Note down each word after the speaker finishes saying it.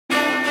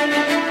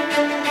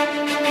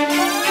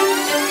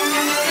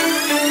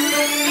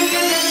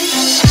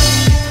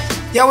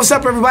Yo, what's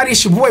up, everybody?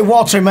 It's your boy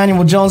Walter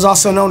Emmanuel Jones,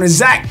 also known as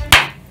Zack,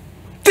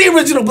 the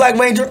original Black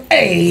Ranger.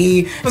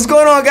 Hey, what's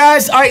going on,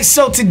 guys? All right,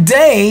 so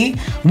today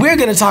we're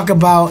gonna talk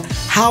about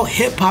how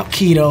Hip-Hop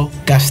Kido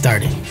got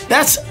started.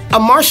 That's a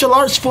martial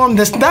arts form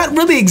that's not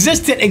really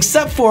existent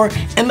except for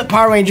in the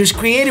Power Rangers,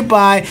 created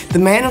by the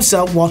man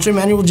himself, Walter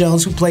Emmanuel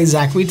Jones, who played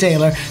Zachary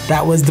Taylor.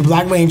 That was the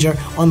Black Ranger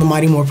on the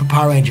Mighty Morphin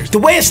Power Rangers. The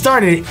way it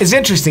started is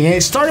interesting.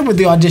 It started with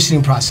the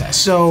auditioning process.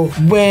 So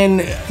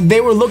when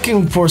they were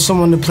looking for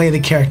someone to play the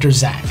character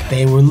Zack,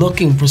 they were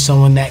looking for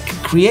someone that could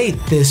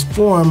create this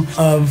form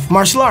of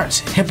martial arts,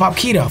 Hip-Hop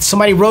Kido.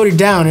 Somebody wrote it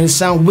down and it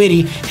sounded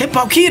witty,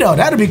 Hip-Hop Kido,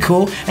 that'd be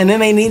cool. And then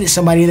they needed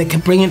somebody that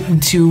could bring it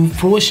into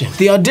fruition.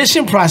 The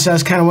audition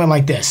process kind of went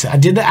like this. I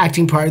did the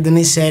acting part, then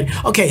they said,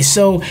 okay,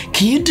 so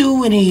can you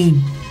do any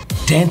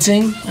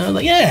dancing? And I was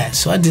like, yeah.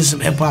 So I did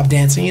some hip-hop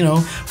dancing, you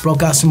know,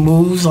 broke out some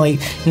moves, like,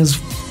 it was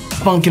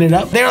funking it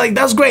up. They were like,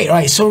 that was great. All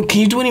right, so can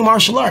you do any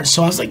martial arts?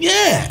 So I was like,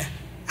 yeah.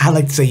 I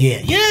like to say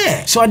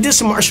yeah. So I did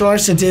some martial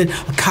arts. I did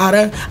a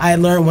kata. I had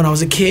learned when I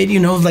was a kid, you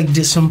know, like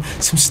did some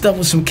stuff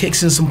with some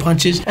kicks and some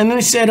punches. And then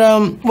they said,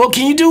 well,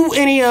 can you do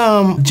any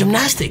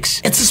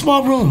gymnastics? It's a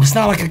small room. It's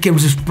not like I could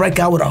just break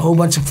out with a whole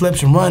bunch of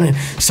flips and run and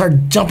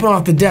start jumping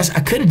off the desk. I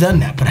could have done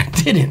that, but I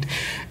didn't.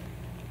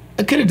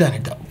 I could have done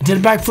it though. Did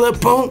a backflip,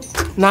 boom,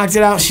 knocked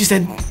it out. She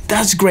said,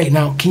 that's great.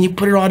 Now, can you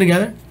put it all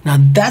together? Now,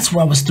 that's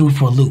where I was through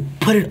for a loop.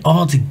 Put it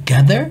all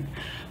together?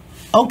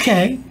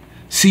 Okay.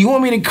 So you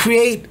want me to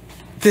create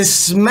this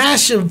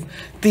smash of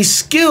these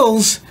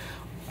skills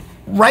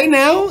right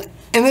now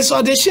in this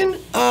audition?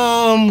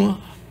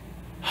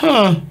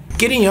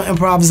 Get in your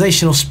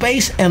improvisational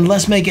space and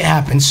let's make it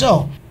happen.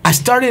 So I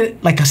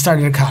started like I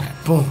started a kata.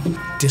 Boom,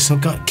 did some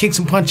kicks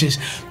and punches.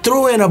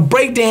 Threw in a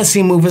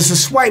breakdancing move. It's a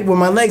swipe where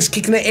my legs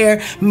kick in the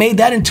air. Made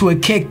that into a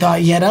kick.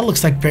 Thought, yeah, that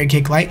looks like very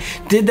kick-like.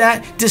 Did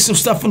that. Did some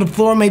stuff on the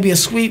floor. Maybe a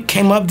sweep.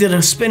 Came up, did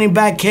a spinning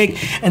back kick,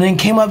 and then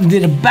came up and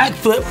did a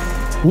backflip.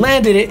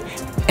 Landed it,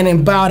 and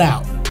then bowed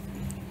out.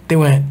 They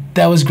went,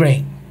 that was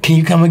great. Can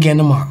you come again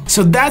tomorrow?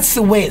 So that's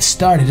the way it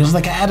started. It was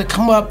like I had to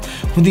come up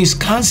with this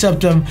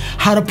concept of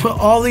how to put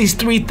all these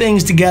three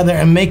things together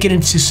and make it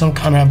into some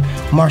kind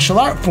of martial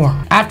art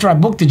form. After I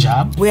booked the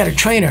job, we had a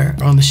trainer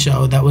on the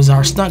show that was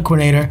our stunt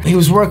coordinator. He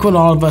was working with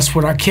all of us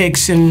with our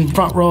kicks and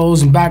front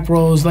rolls and back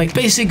rolls, like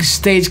basic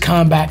stage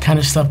combat kind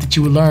of stuff that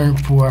you would learn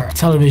for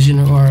television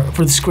or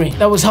for the screen.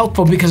 That was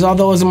helpful because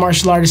although I was a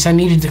martial artist, I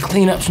needed to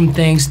clean up some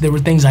things. There were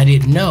things I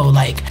didn't know,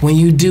 like when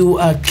you do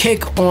a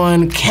kick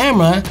on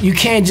camera, you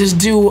can't just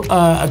do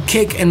a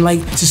kick and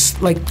just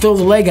throw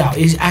the leg out.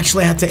 You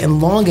actually have to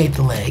elongate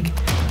the leg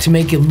to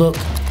make it look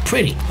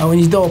pretty. And when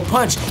you throw a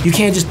punch, you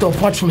can't just throw a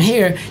punch from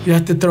here. You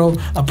have to throw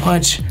a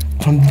punch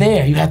from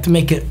there. You have to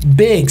make it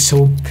big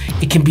so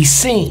it can be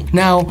seen.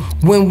 Now,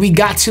 when we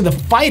got to the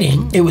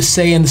fighting, it would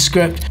say in the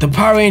script, the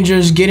Power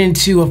Rangers get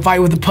into a fight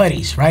with the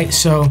putties, right?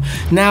 So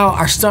now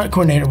our stunt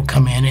coordinator would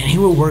come in and he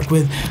would work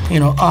with, you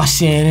know,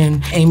 Austin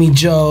and Amy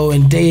Jo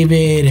and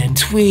David and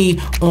Twee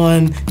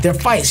on their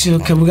fights. You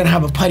know, okay, we're gonna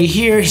have a putty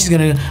here, he's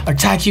gonna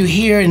attack you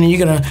here, and then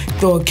you're gonna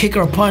throw a kick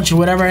or a punch or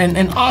whatever.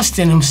 And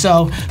Austin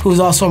himself, who was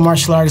also a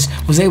martial artist,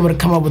 was able to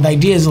come up with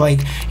ideas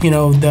like, you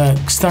know,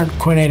 the stunt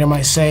coordinator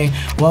might say,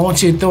 well, I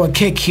want you to throw a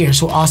kick here.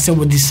 So Austin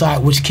would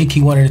decide which kick he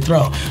wanted to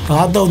throw. Well,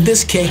 I'll throw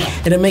this kick,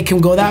 it'll make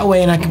him go that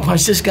way, and I can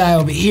punch this guy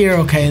over here,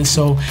 okay? And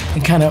so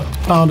it kind of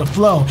found a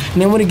flow.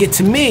 And then when it get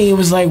to me, it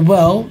was like,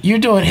 well, you're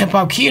doing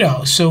Hip-Hop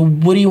Kido, so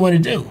what do you want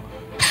to do?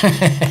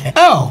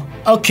 Oh,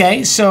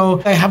 okay,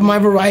 so I have my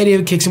variety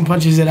of kicks and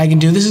punches that I can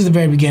do. This is the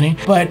very beginning,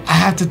 but I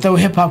have to throw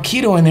Hip-Hop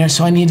Kido in there,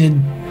 so I need to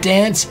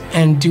dance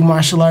and do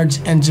martial arts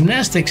and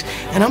gymnastics.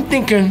 And I'm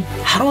thinking,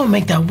 how do I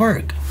make that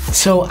work?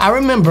 So I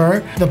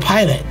remember the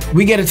pilot.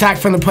 We get attacked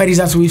from the putties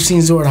after we've seen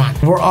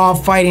Zordon. We're all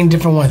fighting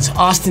different ones.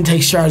 Austin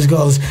takes charge,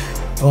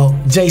 well,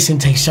 Jason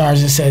takes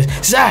charge and says,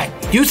 Zack,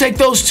 you take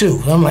those two.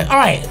 And I'm like, all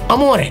right,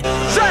 I'm on it.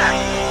 Zack!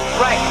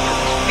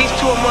 Right, these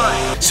two are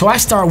mine. So I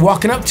start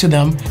walking up to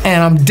them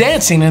and I'm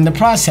dancing in the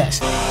process.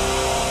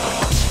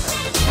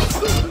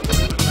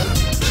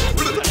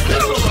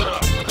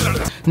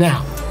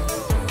 Now,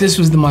 this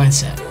was the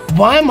mindset.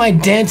 Why am I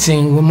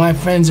dancing when my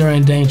friends are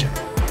in danger?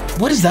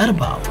 What is that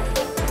about?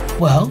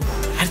 Well,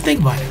 I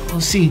think about it.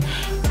 Well, see,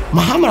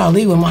 Muhammad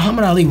Ali, when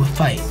Muhammad Ali would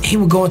fight, he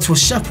would go into a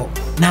shuffle.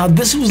 Now,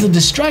 this was a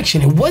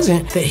distraction. It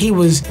wasn't that he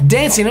was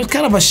dancing. It was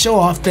kind of a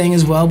show-off thing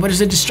as well, but it's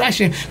a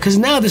distraction because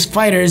now this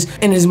fighter is,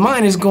 in his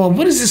mind, is going,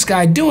 what is this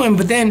guy doing?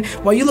 But then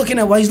while he's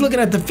looking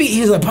at the feet,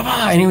 he's like,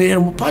 pa-pa, and he hit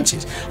him with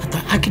punches. I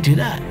thought, I could do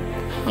that.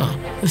 Huh.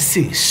 Let's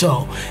see.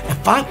 So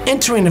if I'm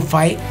entering the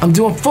fight, I'm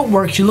doing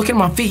footwork, you look at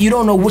my feet, you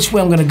don't know which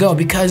way I'm gonna go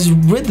because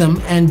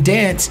rhythm and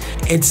dance,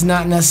 it's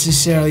not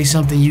necessarily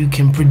something you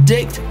can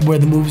predict where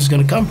the move is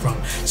gonna come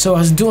from. So I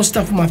was doing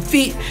stuff with my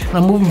feet and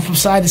I'm moving from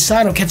side to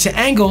side, I'm catching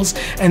angles,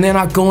 and then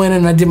I go in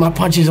and I did my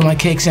punches and my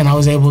kicks and I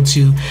was able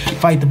to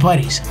fight the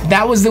putties.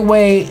 That was the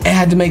way it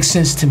had to make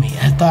sense to me.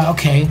 I thought,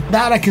 okay,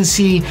 that I can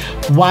see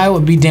why I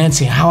would be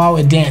dancing, how I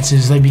would dance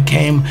as they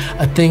became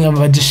a thing of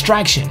a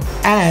distraction.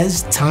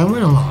 As time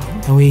went along,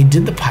 and we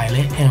did the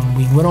pilot, and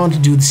we went on to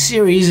do the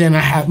series, and I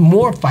had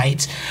more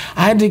fights.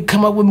 I had to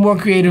come up with more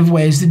creative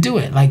ways to do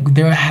it. Like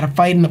I had a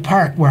fight in the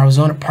park where I was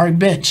on a park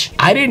bench.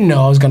 I didn't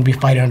know I was gonna be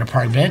fighting on a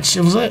park bench.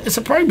 It's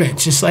a park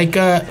bench. It's like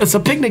it's a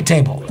picnic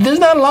table. There's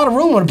not a lot of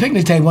room on a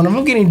picnic table, and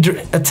I'm getting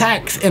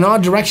attacked in all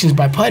directions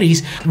by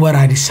putties. What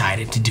I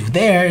decided to do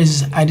there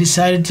is I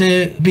decided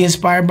to be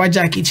inspired by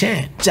Jackie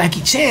Chan.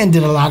 Jackie Chan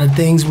did a lot of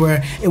things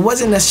where it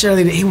wasn't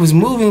necessarily that he was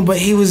moving, but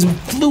he was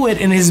fluid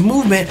in his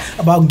movement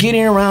about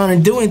getting around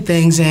and doing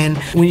things. And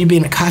when you're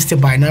being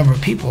accosted by a number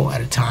of people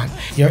at a time,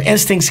 your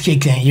instincts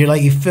kick in. You're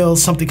like, you feel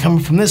something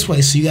coming from this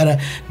way, so you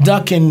gotta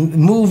duck and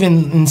move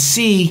and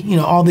see, you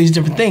know, all these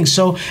different things.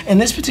 So in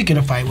this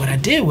particular fight, what I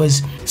did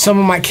was some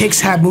of my kicks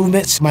had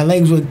movements. My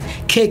legs would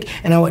kick,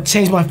 and I would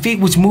change my feet,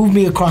 which moved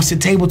me across the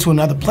table to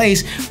another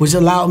place, which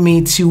allowed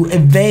me to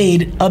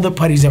evade other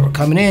putties that were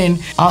coming in.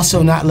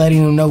 Also, not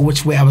letting them know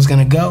which way I was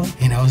gonna go.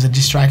 You know, it was a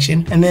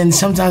distraction. And then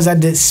sometimes I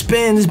did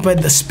spins,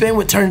 but the spin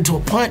would turn into a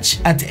punch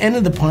at the end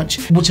of the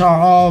punch, which are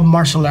all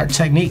martial art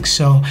techniques.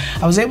 So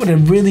I was able to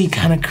really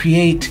kind of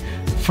create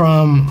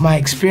from my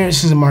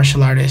experience as a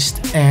martial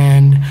artist,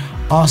 and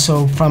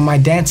also from my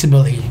dance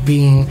ability,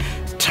 being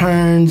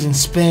turns and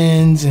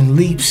spins and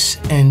leaps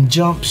and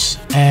jumps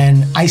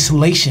and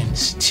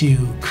isolations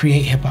to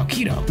create Hip-Hop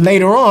Kido.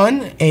 Later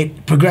on,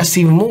 it progressed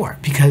even more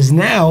because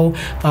now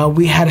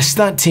we had a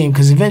stunt team,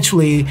 because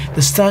eventually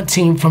the stunt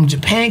team from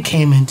Japan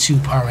came into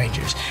Power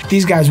Rangers.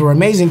 These guys were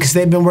amazing because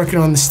they've been working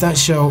on the stunt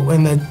show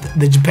in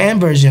the Japan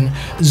version,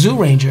 Zoo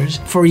Rangers,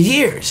 for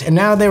years. And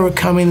now they were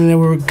coming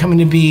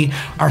to be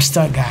our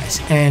stunt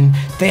guys. And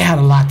they had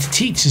a lot to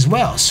teach as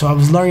well. So I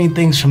was learning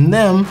things from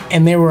them,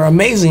 and they were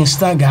amazing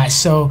stunt guys.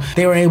 So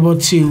they were able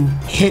to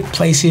hit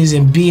places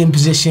and be in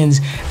positions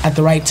at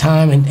the right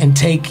time and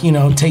take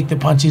the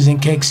punches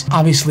and kicks.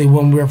 Obviously,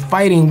 when we're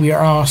fighting, we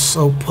are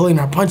also pulling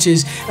our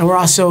punches, and we're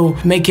also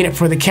making it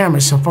for the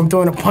camera. So if I'm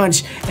throwing a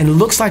punch and it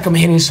looks like I'm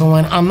hitting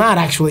someone, I'm not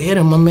actually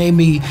hitting them. I may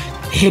be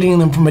hitting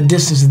them from a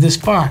distance this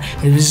far,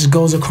 and it just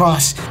goes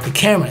across the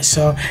camera.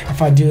 So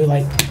if I do it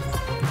like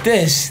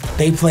this,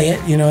 they play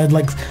it, you know, it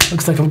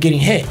looks like I'm getting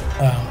hit,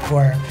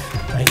 or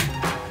like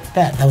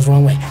that. That was the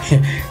wrong way.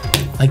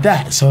 Like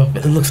that. So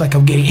it looks like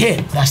I'm getting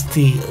hit. That's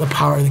the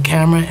power of the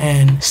camera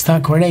and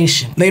stunt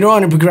coordination. Later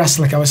on, it progressed,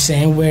 like I was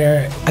saying,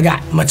 where I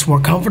got much more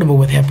comfortable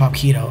with Hip-Hop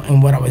Kido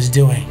and what I was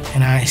doing.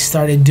 And I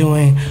started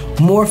doing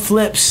more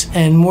flips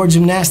and more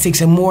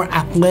gymnastics and more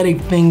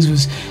athletic things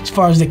as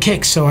far as the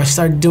kicks. So I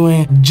started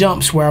doing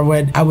jumps where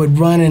I would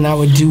run and I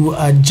would do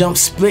a jump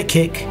split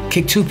kick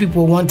two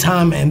people at one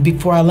time, and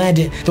before I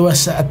landed, there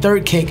was a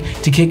third kick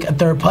to kick a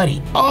third putty.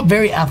 All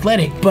very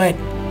athletic, but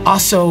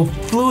also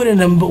fluid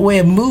in a way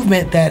of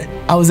movement that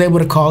I was able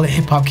to call it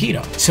Hip-Hop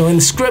Kido. So in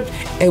the script,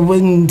 it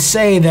wouldn't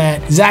say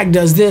that Zack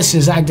does this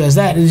and Zack does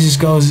that. It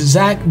just goes,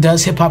 Zack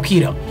does Hip-Hop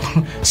Kido.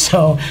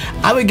 So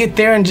I would get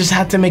there and just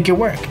have to make it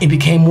work. It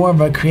became more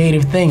of a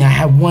creative thing. I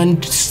had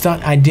one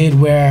stunt I did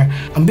where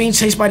I'm being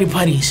chased by the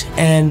putties,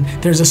 and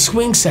there's a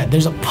swing set.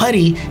 There's a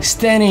putty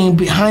standing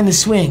behind the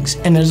swings,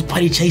 and there's a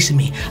putty chasing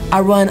me.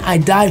 I run, I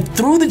dive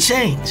through the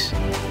chains.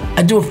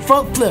 I do a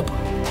front flip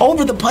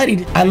over the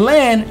putty, I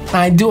land,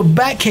 I do a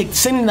back kick,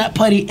 sending that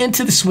putty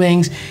into the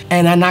swings,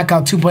 and I knock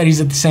out two putties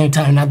at the same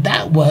time. Now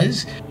that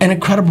was an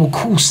incredible,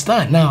 cool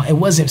stunt. Now it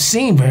wasn't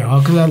seen very well,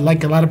 because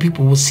like a lot of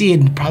people will see it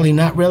and probably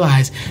not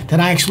realize that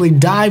I actually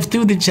dived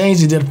through the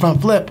chains and did a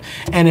front flip,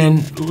 and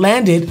then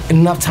landed in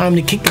enough time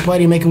to kick the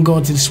putty and make him go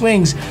into the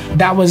swings.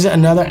 That was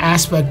another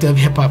aspect of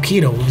Hip-Hop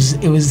Kido.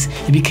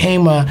 It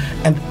became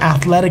an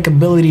athletic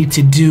ability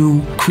to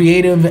do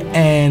creative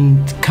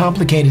and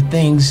complicated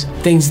things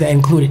that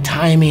included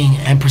timing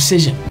and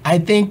precision. I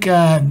think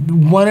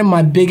one of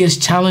my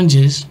biggest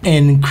challenges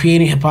in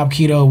creating Hip-Hop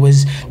Kido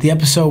was the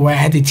episode where I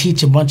had to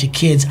teach a bunch of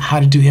kids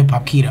how to do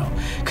Hip-Hop Kido.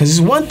 Because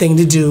it's one thing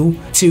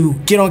to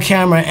get on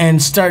camera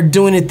and start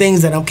doing the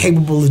things that I'm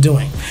capable of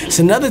doing. It's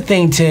another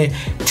thing to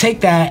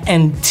take that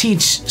and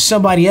teach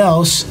somebody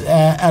else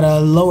at a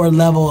lower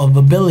level of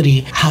ability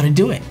how to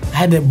do it. I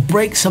had to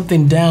break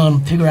something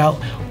down, figure out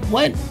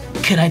what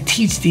could I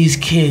teach these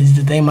kids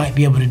that they might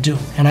be able to do.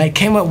 And I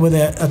came up with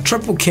a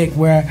triple kick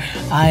where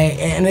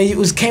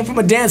came from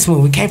a dance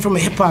move. It came from a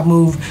hip hop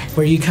move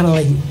where you kind of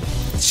like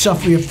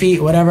shuffle your feet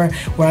or whatever,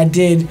 where I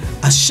did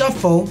a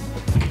shuffle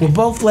with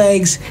both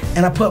legs,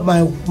 and I put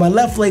my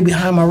left leg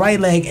behind my right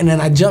leg, and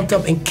then I jumped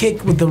up and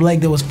kicked with the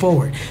leg that was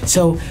forward.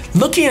 So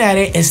looking at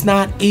it, it's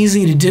not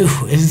easy to do.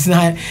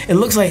 It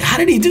looks like, how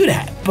did he do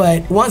that?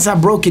 But once I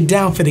broke it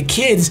down for the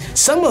kids,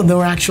 some of them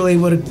were actually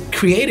able to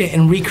create it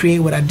and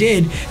recreate what I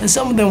did, and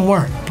some of them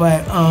weren't.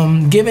 But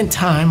given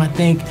time, I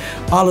think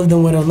all of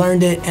them would have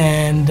learned it,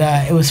 and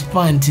it was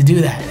fun to do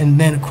that. And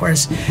then of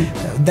course,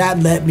 that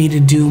led me to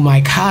do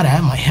my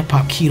kata, my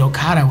Hip-Hop Kido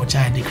kata, which I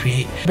had to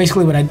create.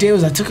 Basically what I did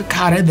was I took a kata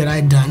kata that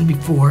I'd done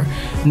before,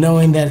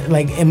 knowing that,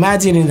 like,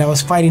 imagining that I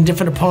was fighting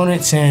different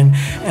opponents and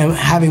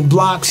having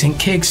blocks and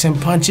kicks and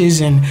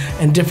punches and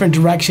different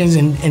directions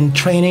and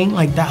training,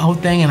 like that whole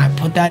thing, and I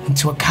put that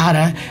into a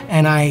kata,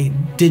 and I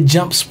did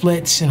jump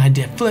splits, and I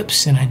did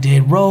flips, and I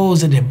did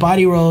rolls, I did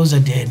body rolls, I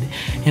did,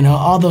 you know,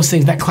 all those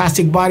things. That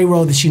classic body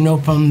roll that you know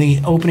from the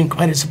opening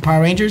credits of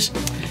Power Rangers,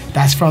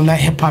 that's from that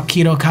Hip-Hop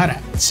Kido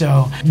kata.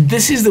 So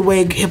this is the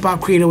way Hip-Hop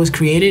Kido was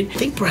created. I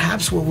think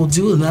perhaps what we'll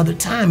do another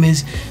time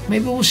is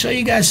maybe we'll show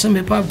you guys some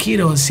Hip-Hop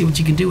Kido and see what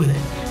you can do with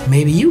it.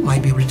 Maybe you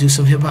might be able to do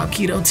some Hip-Hop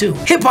Kido too.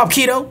 Hip-Hop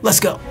Kido,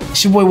 let's go.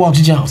 It's your boy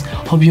Walter Jones.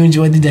 Hope you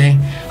enjoyed the day.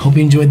 Hope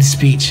you enjoyed the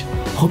speech.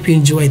 Hope you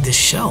enjoyed the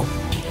show.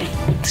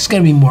 There's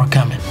gonna be more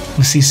coming.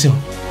 We'll see you soon.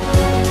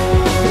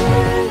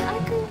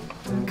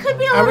 Could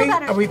be a little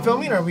better. Are we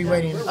filming or are we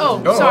waiting?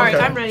 Oh, sorry,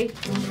 okay. I'm ready.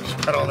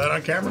 Got all that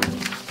on camera?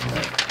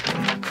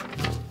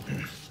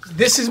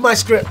 This is my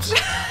script.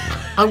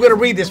 I'm gonna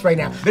read this right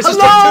now. This is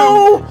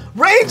Hello,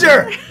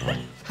 Ranger.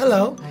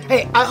 Hello.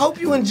 Hey, I hope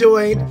you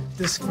enjoyed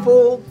this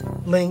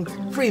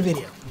full-length free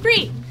video.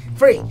 Free.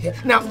 Free. Yeah.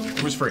 Now,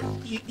 It was free.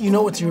 you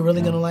know what you're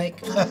really gonna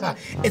like?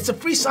 It's a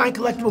free signed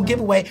collectible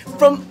giveaway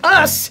from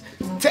us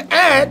to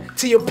add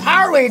to your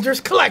Power Rangers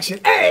collection.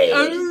 Hey!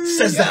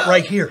 Says that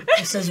right here.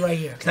 It says right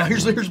here. Now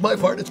here's my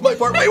part. It's my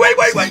part. Wait.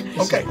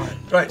 Okay. All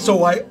right.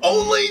 So I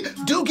only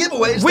do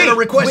giveaways that are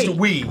requested.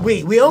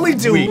 We only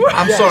do.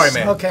 I'm Yes, sorry,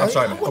 man. Okay. I'm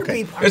sorry, man.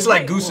 Okay. It's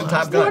like Goose and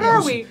Top Gun. What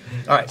are we?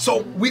 All right,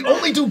 so we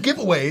only do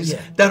giveaways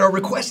that are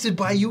requested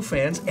by you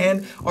fans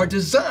and are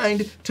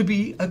designed to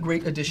be a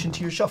great addition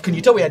to your shelf. Can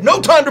you tell we had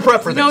no time to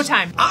prep for this? No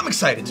time. I'm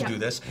excited to do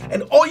this,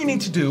 and all you need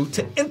to do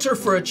to enter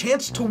for a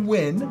chance to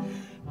win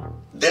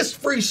this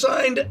free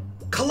signed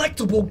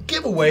collectible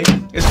giveaway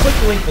is click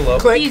the link below.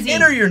 Click. Easy.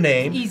 Enter your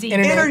name. Easy.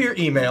 Enter your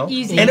email.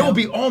 Easy. And it will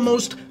be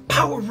almost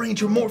Power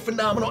Ranger, more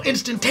phenomenal,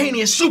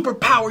 instantaneous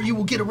superpower. You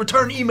will get a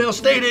return email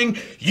stating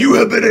you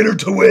have been entered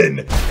to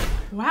win.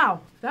 Wow,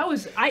 that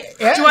was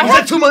Yeah. Do I Was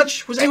have that too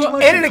much? Was that too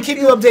much? And it'll keep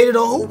you updated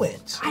on who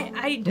wins.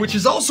 I Which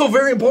is also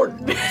very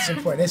important. It's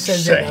important. It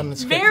says Say. it on the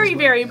script. very,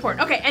 very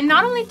important. Okay, and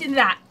not only did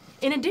that,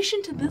 in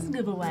addition to this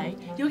giveaway,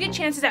 you'll get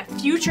chances at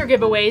future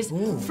giveaways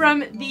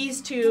from these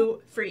two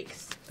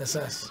freaks. That's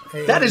us.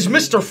 Hey, That is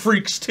Mr.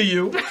 Freaks to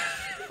you.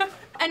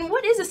 And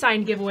what is a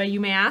signed giveaway, you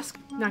may ask?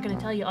 I'm not gonna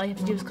tell you. All you have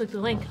to do is click the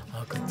link.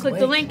 click the Click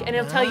the link. link, and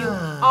it'll tell you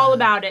all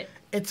about it.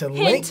 It's a Hint.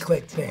 link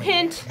click thing.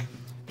 Hint.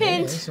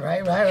 Yes, Hint.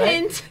 right.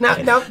 Hint. Now,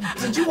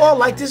 did you all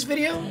like this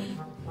video?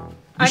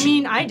 I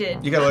mean, I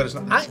did. You gotta let us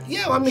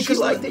know. Because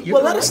liked it, you're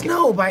well, gonna let us like it.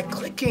 know by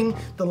clicking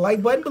the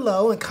like button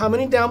below and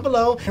commenting down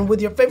below and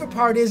with your favorite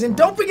part is. And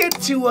don't forget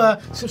to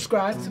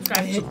subscribe.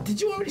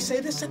 Did you already say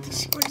this? I think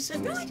she already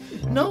said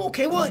this. No?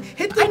 Okay, well,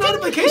 hit the I didn't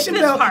notification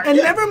hit this bell part. and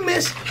never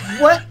miss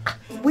what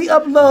we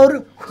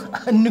upload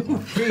a new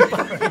video.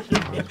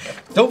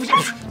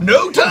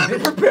 No time to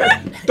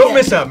prepare. Don't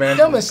miss out, man.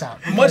 Don't miss out.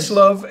 Much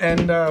love,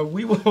 and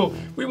we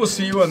will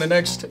see you on the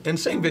next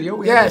insane video.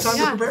 We have no time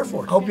to prepare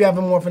for. Hope you have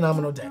a more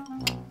phenomenal day.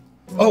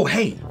 Oh,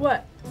 hey.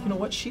 What? You know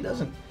what? She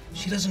doesn't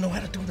know how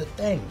to do the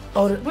thing.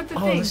 What's the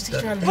thing? Let's teach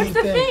her how to do What's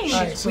the thing? All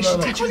right, so We should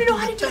look, teach I want to know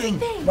how to do the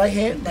thing. right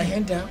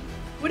hand down,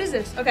 What is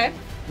this? Okay.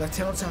 left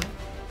hand on top.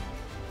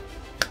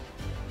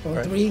 On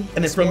Right. three.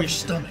 And then from your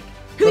stomach.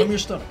 From your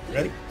stomach.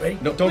 Ready? Ready?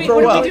 No, don't Wait, throw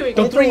what are up. we doing?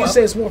 Don't On throw three, you up.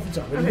 say it's morphin'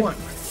 time. Ready? Okay. 1,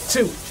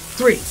 2,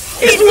 3.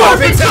 It's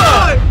morphin'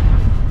 time!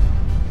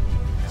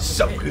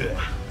 So good.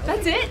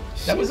 That's it?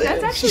 That was it.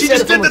 That's actually She said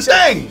just it from did the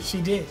herself. thing.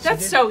 She did.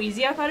 That's so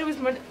easy. I thought it was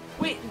more.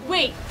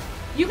 Wait.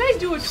 You guys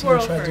do a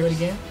twirl Try to do it first.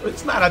 again.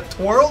 It's not a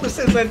twirl. This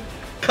isn't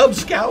Cub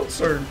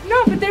Scouts or.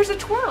 No, but there's a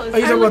twirl. Are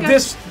you talking about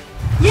this?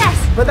 Yes.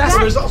 But that's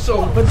There's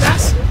also.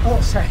 oh,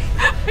 sorry.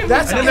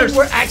 That's And then how there's-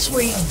 we're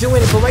actually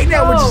doing it. But right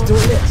now we're just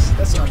doing this.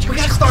 That's all. We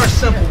gotta start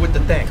simple with the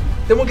thing.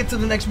 Then we'll get to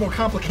the next more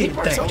complicated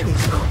Parts thing. only.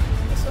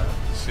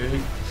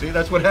 See,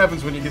 that's what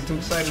happens when you get too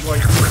excited while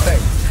you do the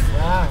thing.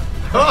 Wow.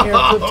 Her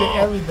hair flipped to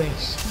everything.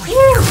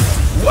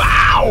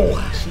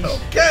 Wow.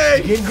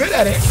 Okay. Getting good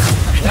at it.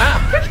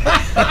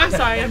 I'm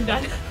sorry. I'm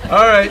done.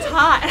 All right. It's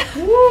hot.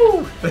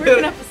 Woo.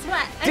 Working up a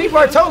sweat. T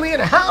Bartoli in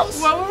the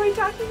house. What were we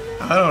talking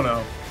about? I don't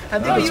know. I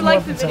think Oh, it's you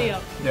like the morphin' time.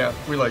 video. Yeah,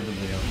 we like the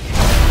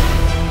video.